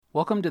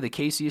Welcome to the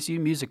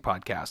KCSU Music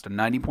Podcast on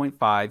 90.5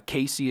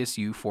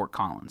 KCSU Fort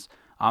Collins.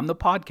 I'm the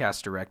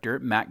podcast director,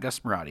 Matt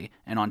Gusmerati,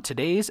 and on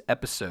today's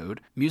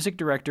episode, music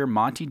director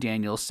Monty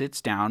Daniels sits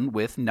down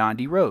with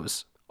Nandi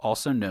Rose,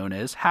 also known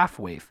as Half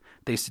Waif.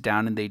 They sit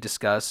down and they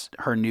discuss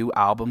her new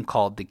album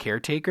called The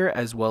Caretaker,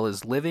 as well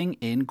as living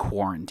in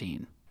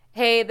quarantine.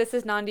 Hey, this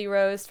is Nandi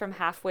Rose from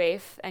Half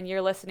Waif, and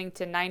you're listening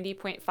to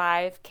 90.5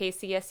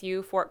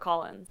 KCSU Fort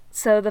Collins.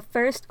 So the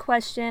first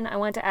question I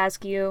want to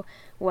ask you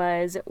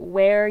was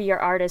where your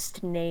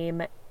artist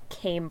name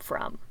came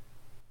from.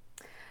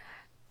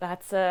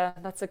 That's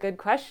a good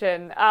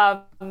question.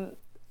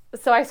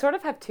 So I sort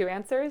of have two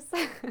answers.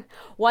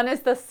 One is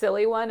the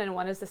silly one and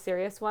one is the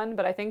serious one,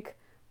 but I think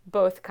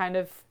both kind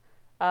of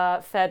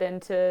fed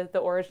into the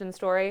origin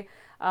story.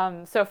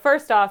 So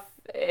first off,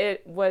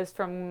 it was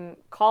from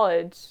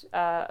college.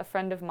 A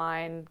friend of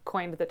mine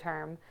coined the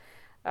term.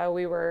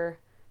 We were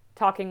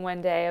talking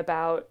one day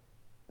about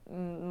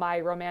my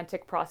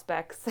romantic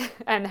prospects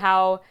and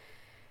how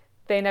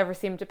they never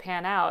seemed to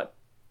pan out.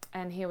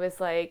 And he was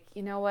like,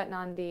 "You know what,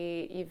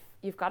 Nandi,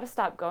 you've got to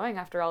stop going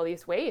after all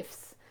these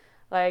waifs.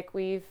 Like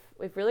we've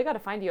really got to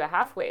find you a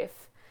half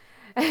waif."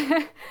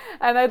 And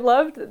I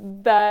loved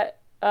that.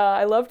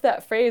 I loved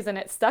that phrase, and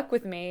it stuck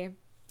with me.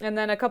 And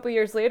then a couple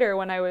years later,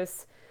 when I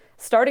was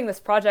starting this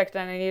project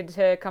and I needed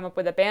to come up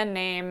with a band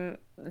name,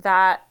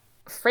 that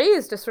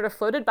phrase just sort of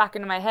floated back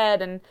into my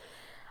head. And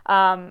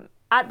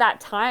at that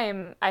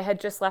time, I had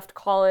just left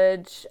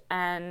college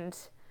and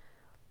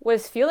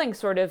was feeling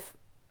sort of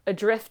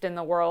adrift in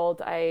the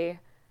world. I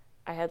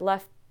had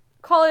left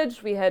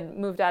college. We had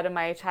moved out of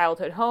my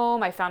childhood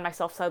home. I found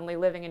myself suddenly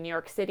living in New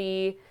York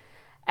City,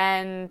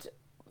 and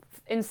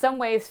in some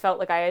ways felt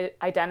like I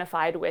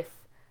identified with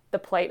the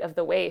plight of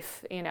the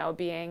waif, you know,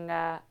 being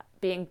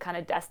kind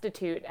of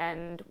destitute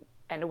and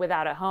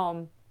without a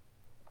home.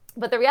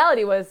 But the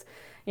reality was,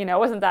 you know, it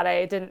wasn't that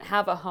I didn't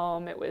have a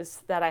home, it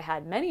was that I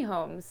had many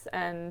homes,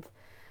 and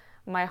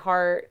my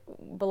heart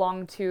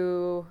belonged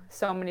to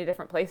so many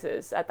different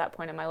places at that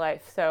point in my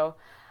life. So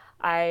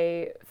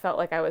I felt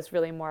like I was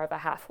really more of a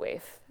half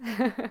waif.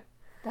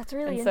 That's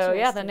really and interesting. So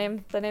yeah, the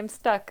name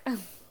stuck.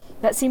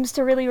 That seems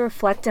to really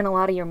reflect in a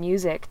lot of your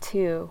music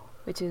too,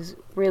 which is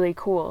really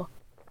cool.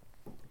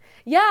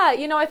 Yeah,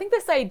 you know, I think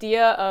this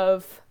idea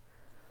of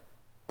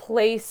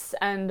place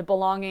and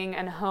belonging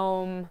and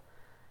home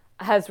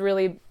has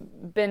really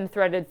been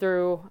threaded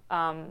through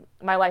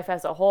my life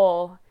as a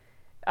whole.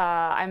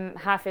 I'm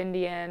half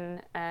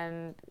Indian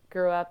and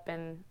grew up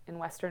in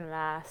Western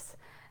Mass,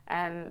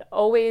 and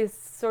always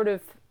sort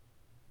of,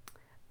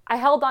 I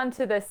held on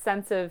to this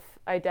sense of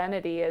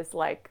identity as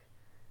like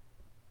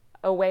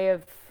a way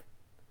of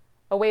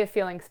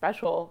feeling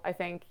special. I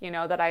think, you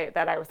know, that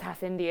I was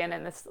half Indian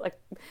in this like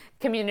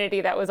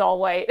community that was all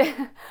white.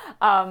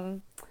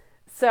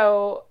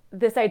 So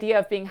this idea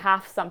of being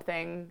half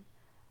something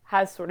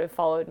has sort of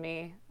followed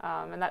me,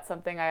 and that's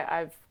something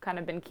I've kind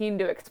of been keen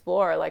to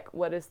explore. Like,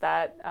 what is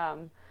that?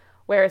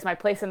 Where is my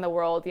place in the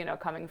world? You know,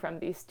 coming from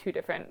these two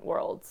different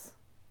worlds.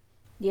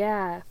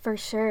 Yeah, for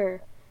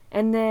sure.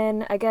 And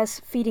then I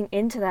guess feeding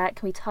into that,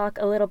 can we talk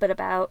a little bit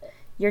about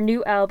your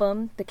new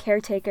album, The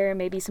Caretaker,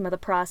 maybe some of the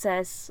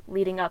process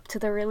leading up to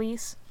the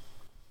release?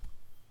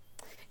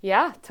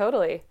 Yeah,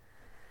 totally.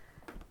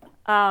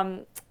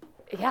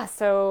 Yeah,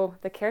 so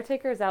The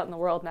Caretaker is out in the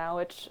world now,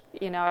 which,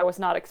 you know, I was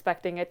not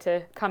expecting it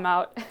to come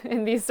out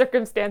in these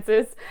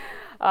circumstances.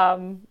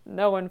 No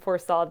one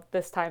foresaw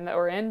this time that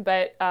we're in,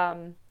 but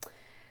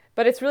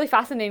it's really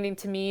fascinating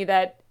to me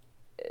that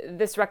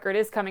this record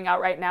is coming out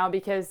right now,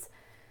 because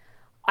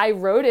I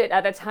wrote it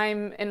at a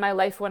time in my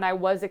life when I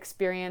was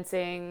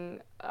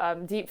experiencing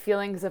deep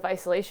feelings of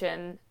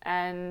isolation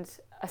and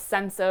a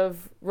sense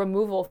of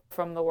removal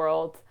from the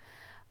world.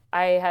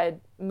 I had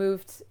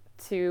moved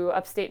to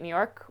upstate New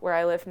York, where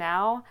I live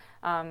now.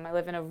 I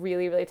live in a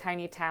really, really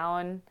tiny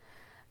town.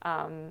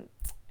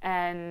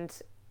 And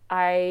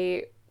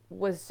I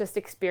was just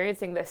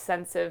experiencing this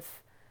sense of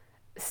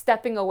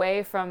stepping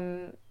away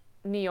from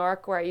New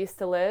York, where I used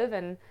to live,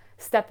 and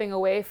stepping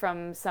away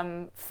from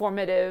some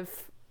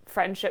formative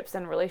friendships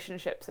and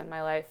relationships in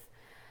my life.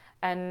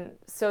 And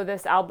so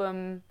this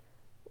album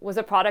was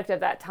a product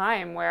of that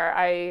time where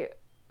I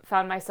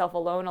found myself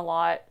alone a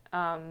lot.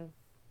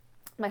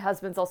 My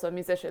husband's also a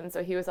musician,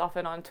 so he was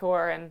often on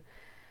tour,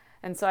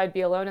 and so I'd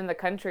be alone in the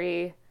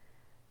country,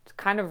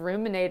 kind of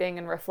ruminating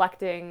and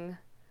reflecting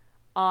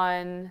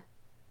on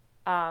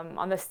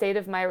the state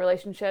of my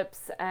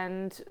relationships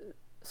and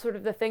sort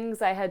of the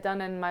things I had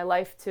done in my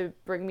life to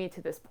bring me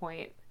to this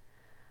point.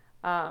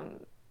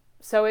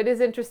 So it is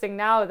interesting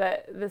now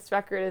that this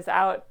record is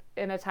out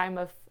in a time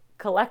of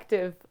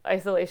collective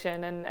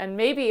isolation, and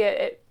maybe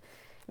it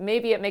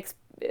makes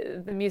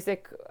the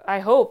music, I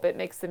hope it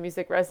makes the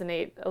music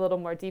resonate a little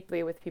more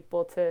deeply with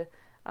people to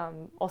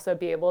also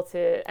be able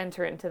to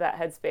enter into that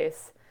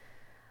headspace.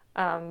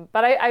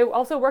 But I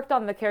also worked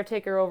on The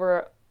Caretaker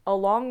over a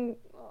long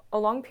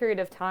period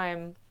of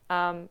time,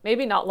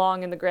 maybe not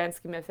long in the grand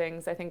scheme of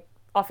things. I think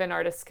often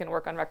artists can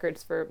work on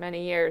records for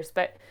many years,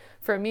 but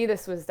for me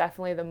this was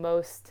definitely the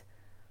most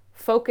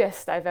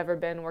focused I've ever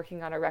been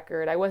working on a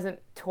record. I wasn't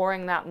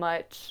touring that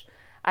much,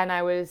 and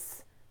I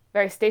was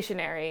very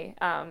stationary.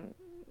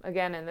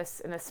 Again, in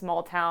this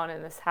small town,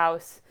 in this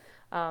house.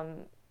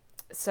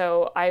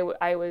 So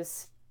I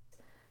was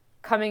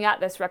coming at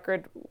this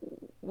record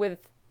with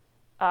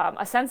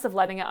a sense of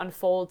letting it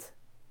unfold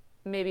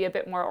maybe a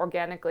bit more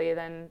organically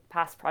than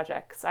past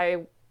projects.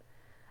 I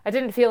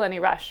didn't feel any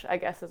rush, I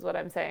guess is what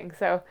I'm saying.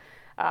 So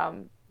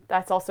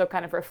that's also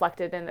kind of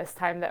reflected in this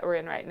time that we're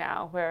in right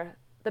now, where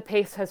the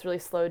pace has really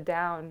slowed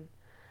down,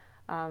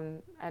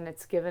 and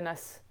it's given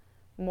us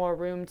more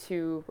room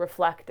to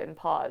reflect and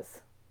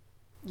pause.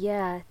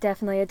 Yeah,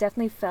 definitely. I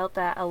definitely felt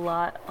that a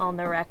lot on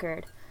the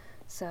record.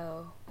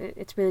 So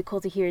it's really cool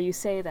to hear you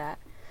say that,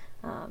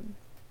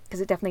 because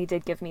it definitely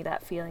did give me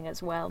that feeling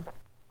as well.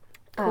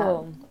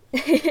 Cool.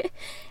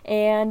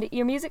 And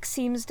your music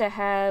seems to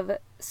have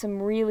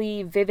some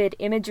really vivid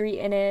imagery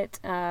in it.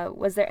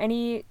 Was there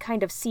any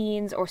kind of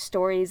scenes or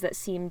stories that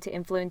seemed to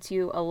influence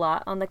you a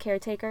lot on The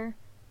Caretaker?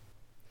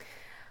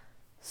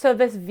 So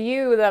this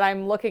view that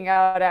I'm looking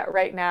out at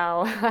right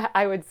now,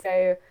 I would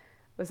say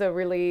was a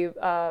really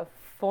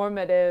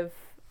formative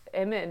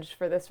image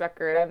for this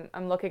record.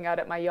 I'm looking out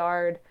at my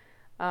yard,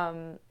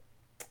 and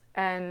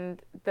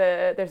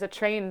there's a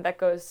train that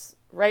goes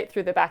right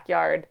through the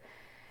backyard.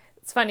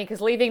 It's funny because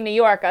leaving New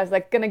York, I was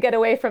like gonna get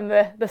away from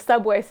the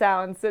subway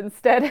sounds,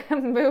 instead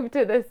move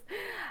to this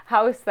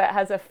house that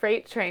has a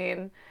freight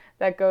train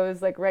that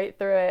goes like right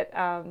through it.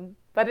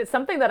 But it's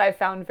something that I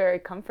found very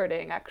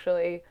comforting,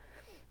 actually.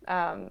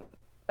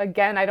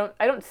 Again, I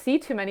don't see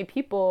too many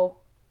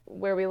people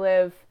where we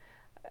live.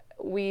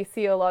 We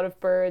see a lot of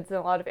birds and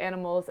a lot of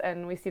animals,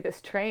 and we see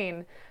this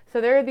train.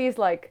 So there are these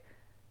like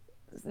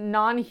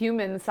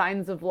non-human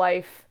signs of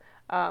life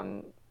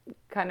kind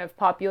of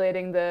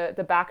populating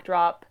the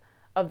backdrop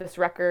of this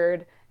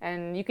record,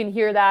 and you can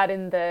hear that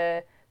in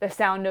the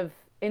sound of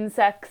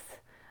insects,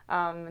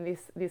 and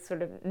these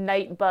sort of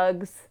night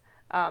bugs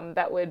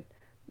that would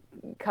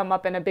come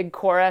up in a big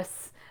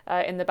chorus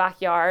in the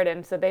backyard,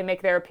 and so they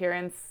make their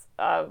appearance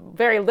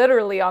very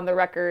literally on the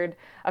record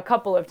a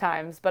couple of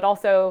times, but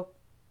also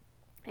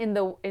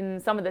in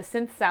some of the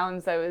synth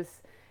sounds I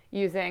was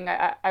using.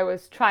 I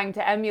was trying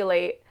to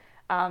emulate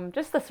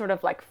just the sort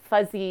of like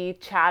fuzzy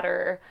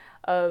chatter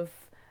of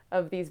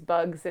these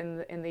bugs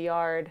in the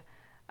yard.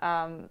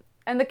 And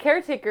the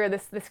caretaker,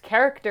 this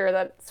character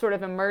that sort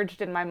of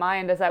emerged in my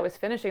mind as I was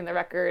finishing the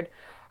record,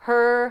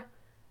 her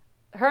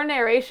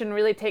narration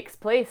really takes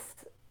place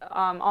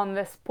on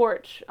this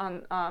porch,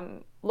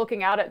 on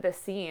looking out at this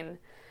scene.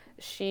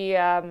 She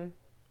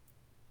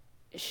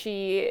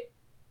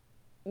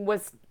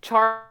was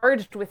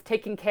charged with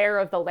taking care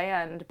of the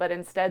land, but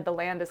instead the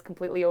land is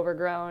completely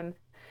overgrown,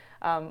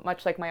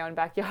 much like my own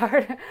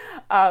backyard.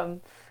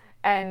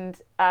 And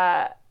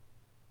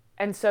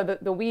so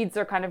the weeds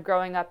are kind of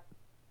growing up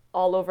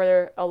all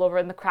over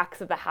in the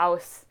cracks of the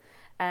house,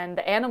 and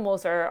the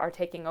animals are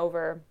taking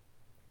over.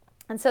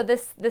 And so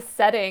this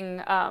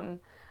setting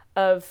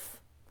of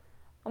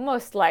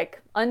almost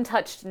like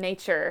untouched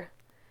nature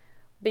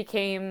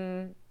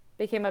became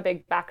a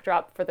big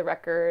backdrop for the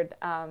record,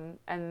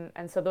 and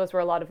so those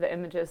were a lot of the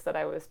images that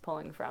I was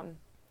pulling from.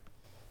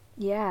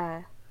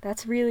 Yeah,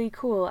 that's really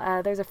cool.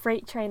 There's a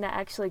freight train that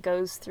actually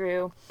goes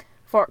through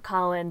Fort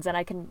Collins, and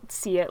I can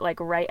see it like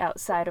right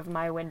outside of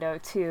my window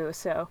too,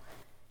 so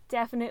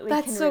definitely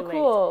That's can so relate.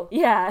 cool.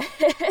 Yeah.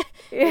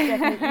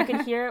 You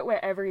can hear it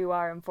wherever you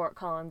are in Fort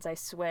Collins, I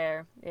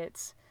swear.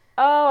 It's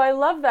Oh, I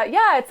love that.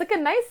 Yeah, it's like a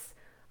nice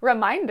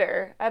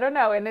reminder. I don't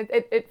know, and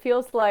it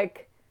feels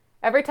like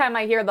every time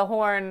I hear the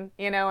horn,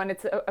 and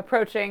it's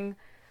approaching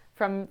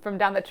from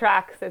down the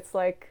tracks, it's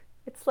like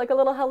a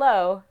little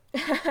hello.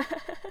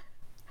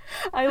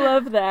 I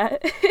love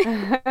that.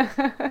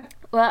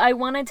 Well, I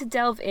wanted to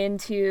delve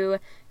into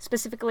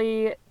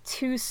specifically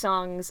 2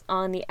 songs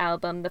on the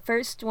album. The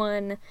first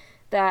one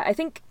that I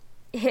think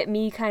hit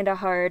me kind of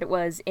hard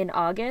was In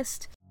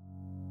August.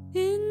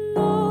 In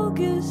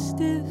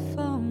August, if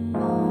I'm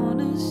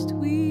honest,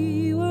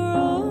 we were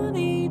on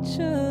each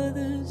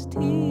other's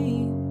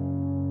team.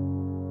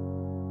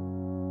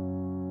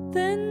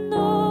 Then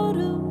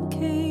autumn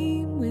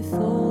came with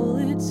all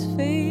its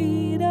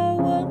fate. I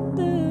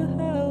wonder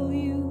how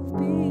you've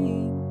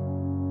been.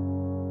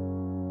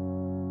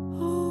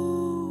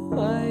 Oh,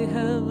 I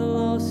have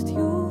lost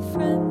your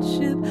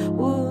friendship.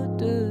 What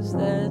does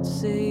that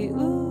say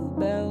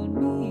about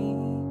me?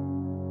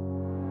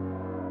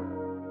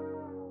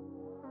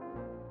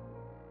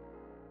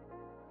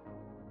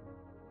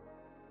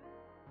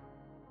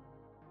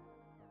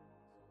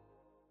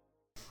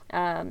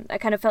 I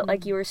kind of felt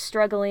like you were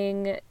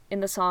struggling in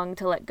the song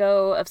to let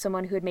go of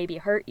someone who had maybe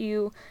hurt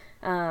you.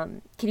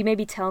 Could you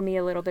maybe tell me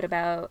a little bit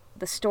about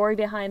the story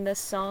behind this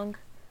song?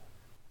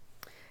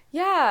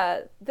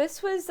 Yeah,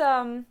 this was,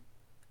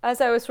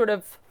 as I was sort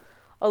of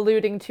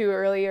alluding to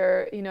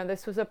earlier,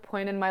 this was a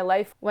point in my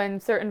life when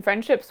certain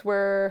friendships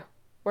were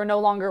no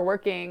longer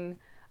working.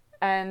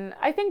 And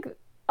I think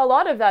a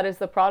lot of that is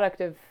the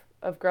product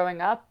of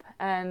growing up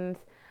and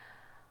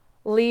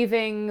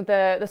leaving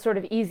the sort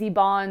of easy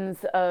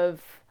bonds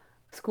of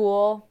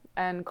school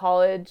and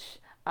college,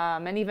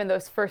 and even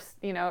those first,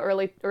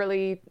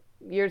 early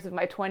years of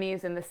my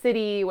 20s in the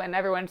city when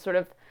everyone's sort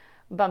of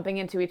bumping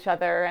into each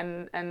other,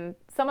 and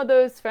some of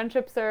those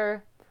friendships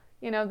are,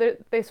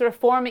 they sort of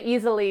form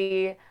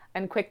easily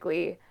and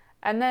quickly.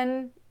 And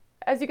then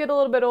as you get a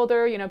little bit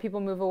older, people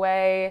move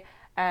away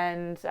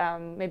and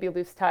maybe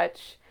lose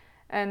touch.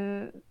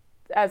 And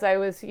as I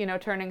was,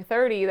 turning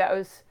 30, that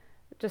was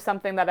just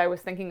something that I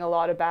was thinking a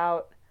lot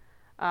about.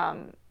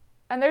 And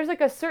there's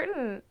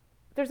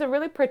there's a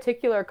really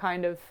particular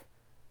kind of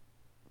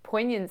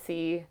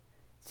poignancy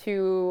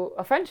to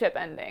a friendship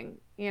ending.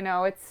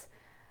 It's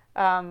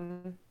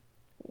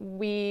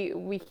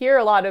we hear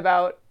a lot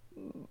about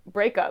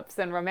breakups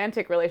and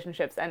romantic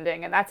relationships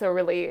ending, and that's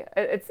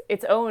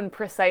its own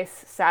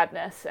precise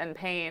sadness and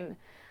pain.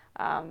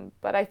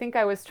 But I think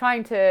I was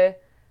trying to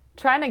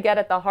get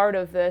at the heart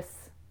of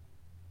this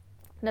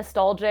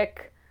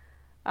nostalgic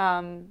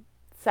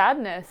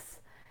sadness,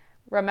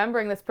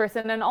 remembering this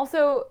person, and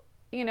also,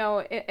 in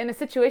a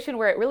situation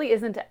where it really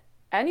isn't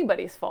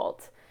anybody's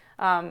fault.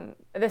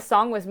 This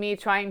song was me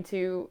trying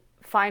to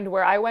find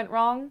where I went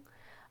wrong,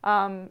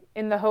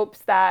 in the hopes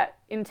that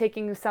in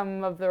taking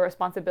some of the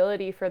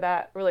responsibility for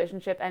that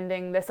relationship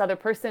ending, this other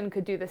person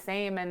could do the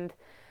same, and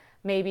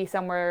maybe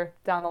somewhere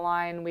down the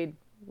line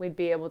we'd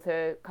be able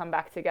to come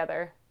back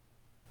together.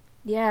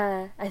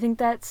 Yeah, I think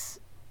that's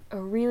a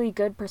really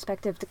good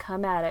perspective to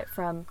come at it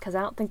from, because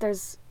I don't think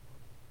there's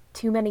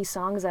too many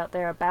songs out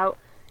there about,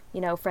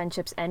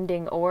 friendships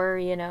ending, or,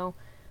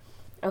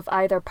 of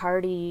either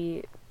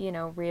party,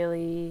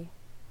 really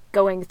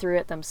going through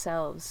it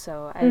themselves.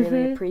 So I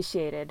really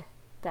appreciated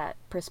that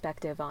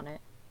perspective on it.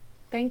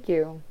 Thank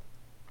you.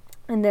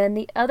 And then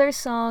the other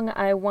song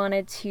I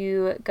wanted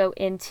to go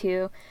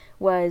into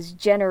was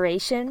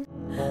Generation.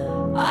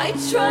 I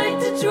tried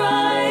to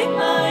dry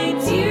my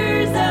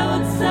tears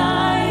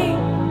outside.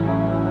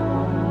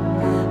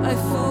 I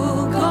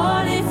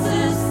forgot it's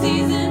a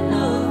season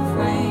of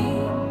rain.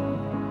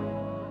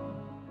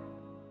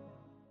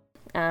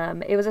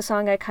 It was a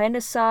song I kind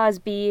of saw as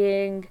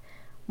being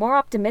more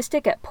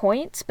optimistic at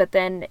points, but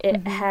then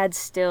it had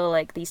still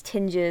like these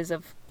tinges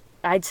of,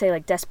 I'd say,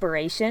 like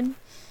desperation.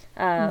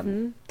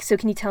 So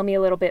can you tell me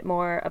a little bit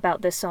more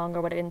about this song,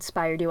 or what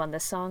inspired you on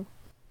this song?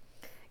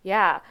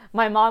 Yeah,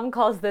 my mom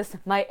calls this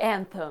my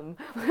anthem.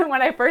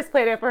 When I first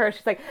played it for her,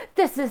 she's like,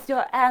 "This is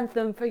your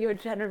anthem for your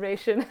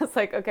generation." It's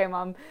like, okay,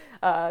 Mom,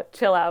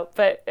 chill out.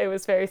 But it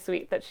was very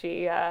sweet that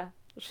she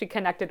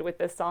connected with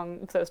this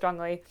song so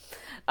strongly.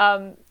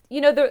 The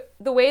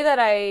way that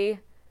I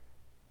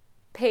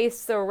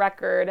paced the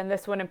record, and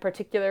this one in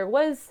particular,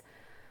 was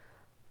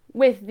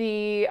with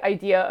the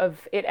idea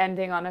of it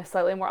ending on a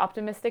slightly more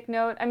optimistic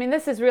note. I mean,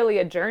 this is really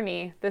a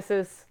journey. This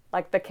is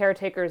like the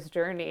caretaker's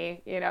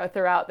journey,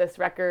 throughout this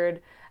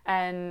record.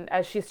 And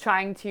as she's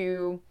trying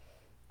to,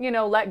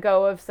 let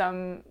go of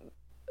some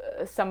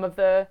of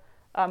the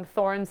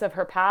thorns of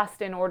her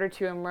past in order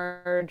to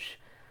emerge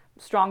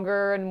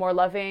stronger and more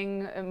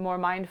loving and more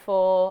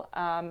mindful,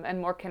 and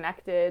more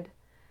connected.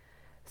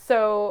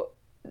 So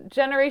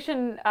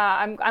Generation,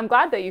 I'm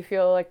glad that you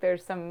feel like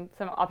there's some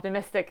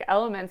optimistic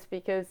elements,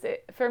 because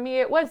for me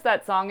it was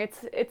that song.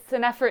 It's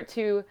an effort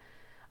to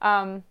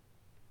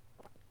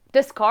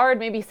discard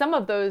maybe some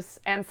of those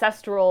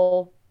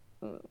ancestral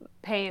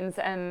pains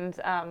and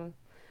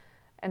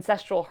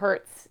ancestral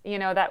hurts,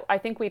 that I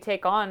think we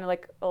take on,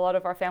 like a lot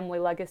of our family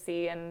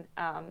legacy. And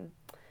I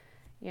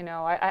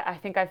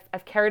think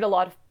I've carried a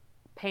lot of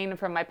pain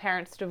from my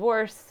parents'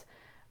 divorce,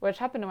 which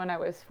happened when I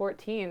was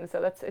 14.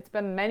 So it's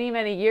been many,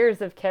 many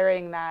years of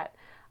carrying that.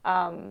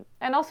 And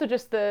also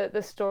just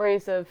the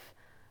stories of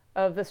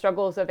the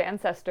struggles of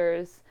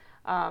ancestors.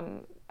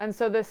 And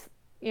so this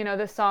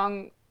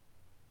song,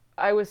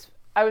 I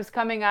was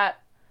coming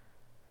at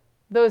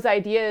those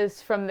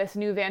ideas from this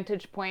new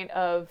vantage point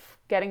of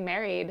getting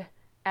married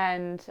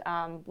and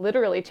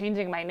literally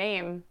changing my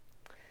name.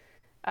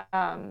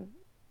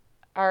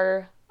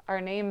 Our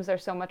names are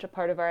so much a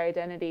part of our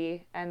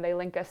identity, and they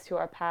link us to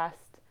our past.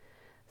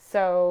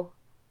 So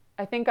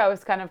I think I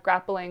was kind of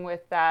grappling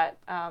with that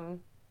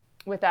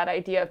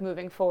idea of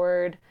moving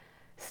forward,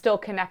 still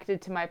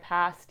connected to my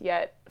past,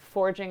 yet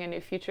forging a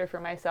new future for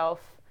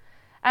myself.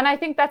 And I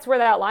think that's where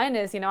that line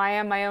is. I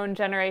am my own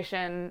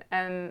generation,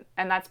 and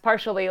that's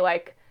partially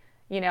like,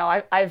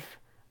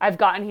 I've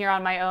gotten here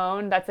on my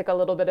own. That's like a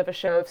little bit of a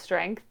show of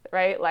strength,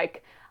 right?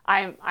 Like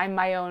I'm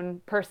my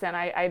own person.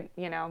 I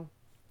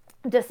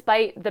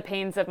despite the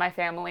pains of my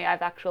family,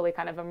 I've actually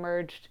kind of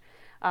emerged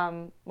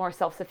more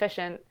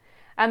self-sufficient.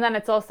 And then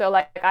it's also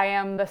like I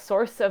am the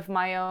source of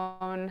my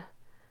own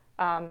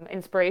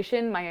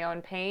inspiration, my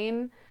own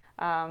pain,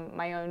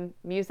 my own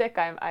music.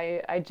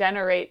 I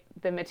generate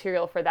the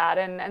material for that.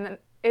 And then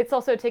it's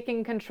also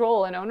taking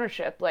control and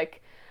ownership.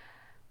 Like,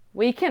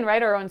 we can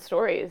write our own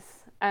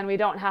stories, and we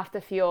don't have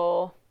to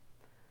feel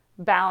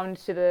bound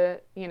to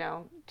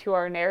to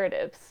our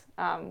narratives.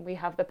 We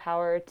have the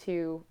power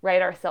to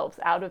write ourselves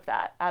out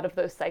of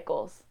those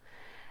cycles.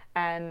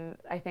 And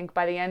I think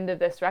by the end of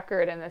this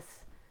record and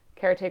this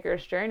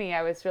caretaker's journey,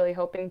 I was really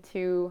hoping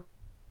to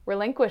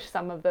relinquish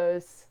some of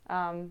those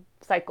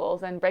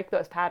cycles and break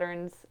those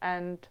patterns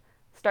and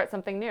start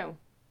something new.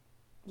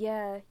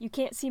 Yeah, you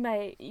can't see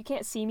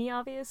me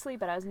obviously,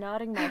 but I was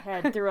nodding my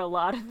head through a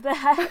lot of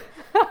that.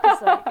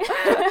 It's like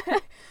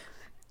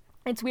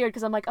it's weird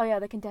because I'm like, oh yeah,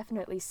 they can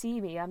definitely see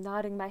me. I'm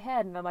nodding my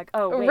head, and I'm like,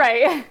 oh wait.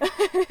 Right.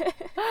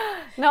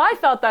 No, I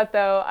felt that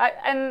though.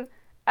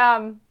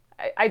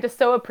 I just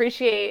so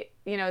appreciate,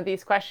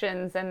 these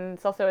questions, and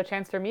it's also a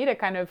chance for me to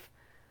kind of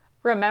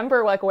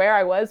remember like where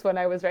I was when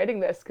I was writing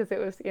this, because it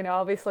was,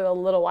 obviously a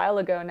little while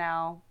ago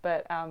now,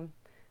 but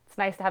it's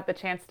nice to have the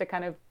chance to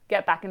kind of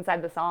get back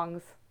inside the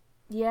songs.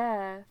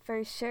 Yeah,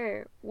 for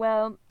sure.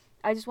 Well,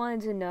 I just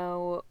wanted to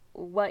know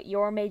what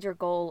your major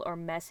goal or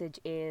message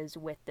is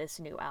with this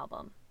new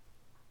album.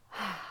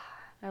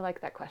 I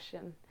like that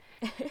question.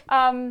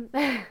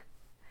 I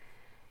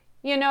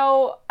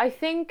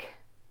think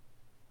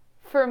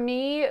for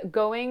me,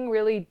 going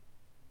really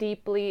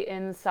deeply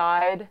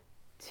inside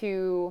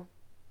to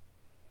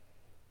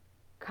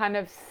kind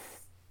of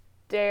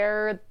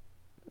stare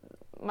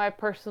my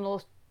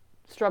personal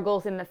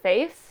struggles in the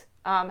face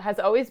has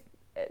always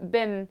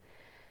been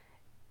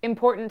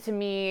important to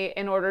me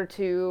in order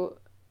to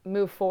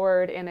move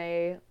forward in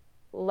a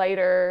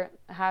lighter,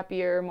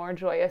 happier, more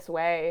joyous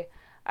way.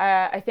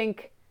 I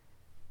think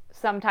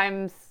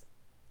sometimes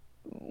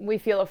we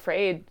feel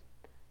afraid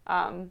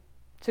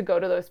to go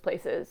to those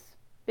places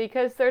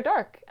because they're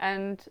dark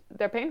and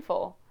they're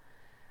painful.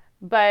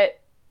 But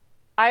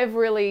I've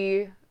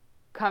really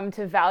come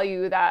to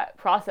value that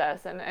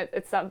process, and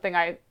it's something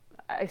I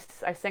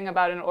sing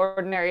about in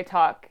Ordinary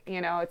Talk.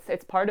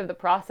 It's part of the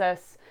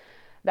process,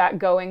 that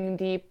going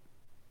deep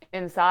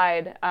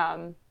inside,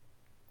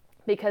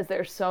 because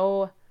there's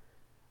so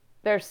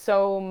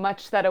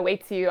much that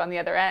awaits you on the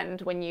other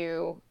end when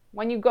you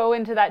go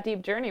into that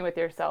deep journey with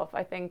yourself.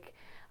 I think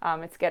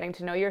it's getting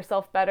to know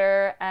yourself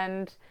better,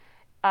 and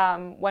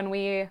when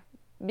we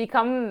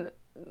become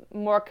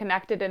more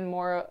connected and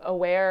more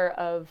aware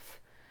of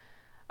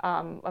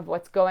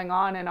what's going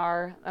on in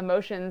our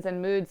emotions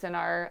and moods and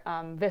our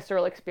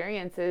visceral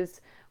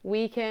experiences,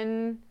 we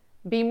can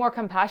be more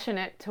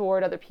compassionate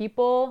toward other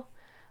people.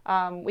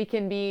 We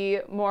can be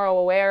more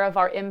aware of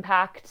our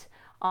impact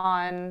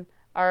on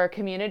our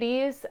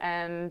communities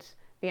and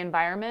the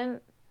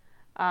environment.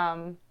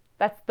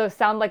 Those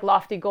sound like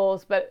lofty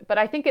goals, but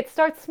I think it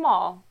starts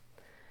small.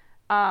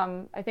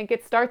 I think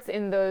it starts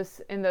in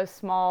those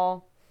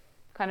small,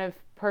 kind of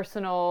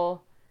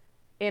personal,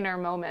 inner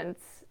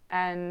moments,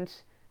 and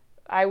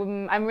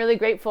I'm really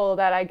grateful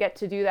that I get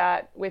to do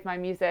that with my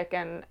music,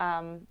 and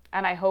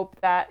I hope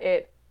that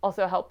it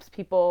also helps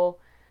people,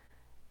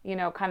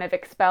 kind of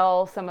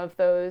expel some of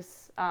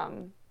those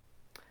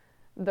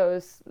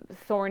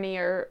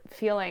thornier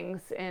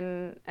feelings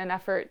in an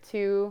effort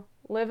to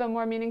live a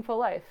more meaningful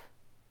life.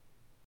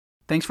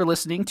 Thanks for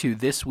listening to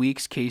this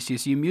week's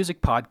KCSU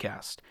Music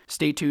Podcast.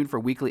 Stay tuned for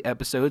weekly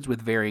episodes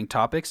with varying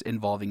topics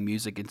involving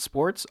music and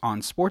sports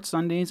on Sports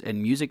Sundays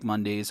and Music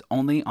Mondays,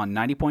 only on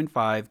 90.5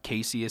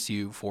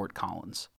 KCSU Fort Collins.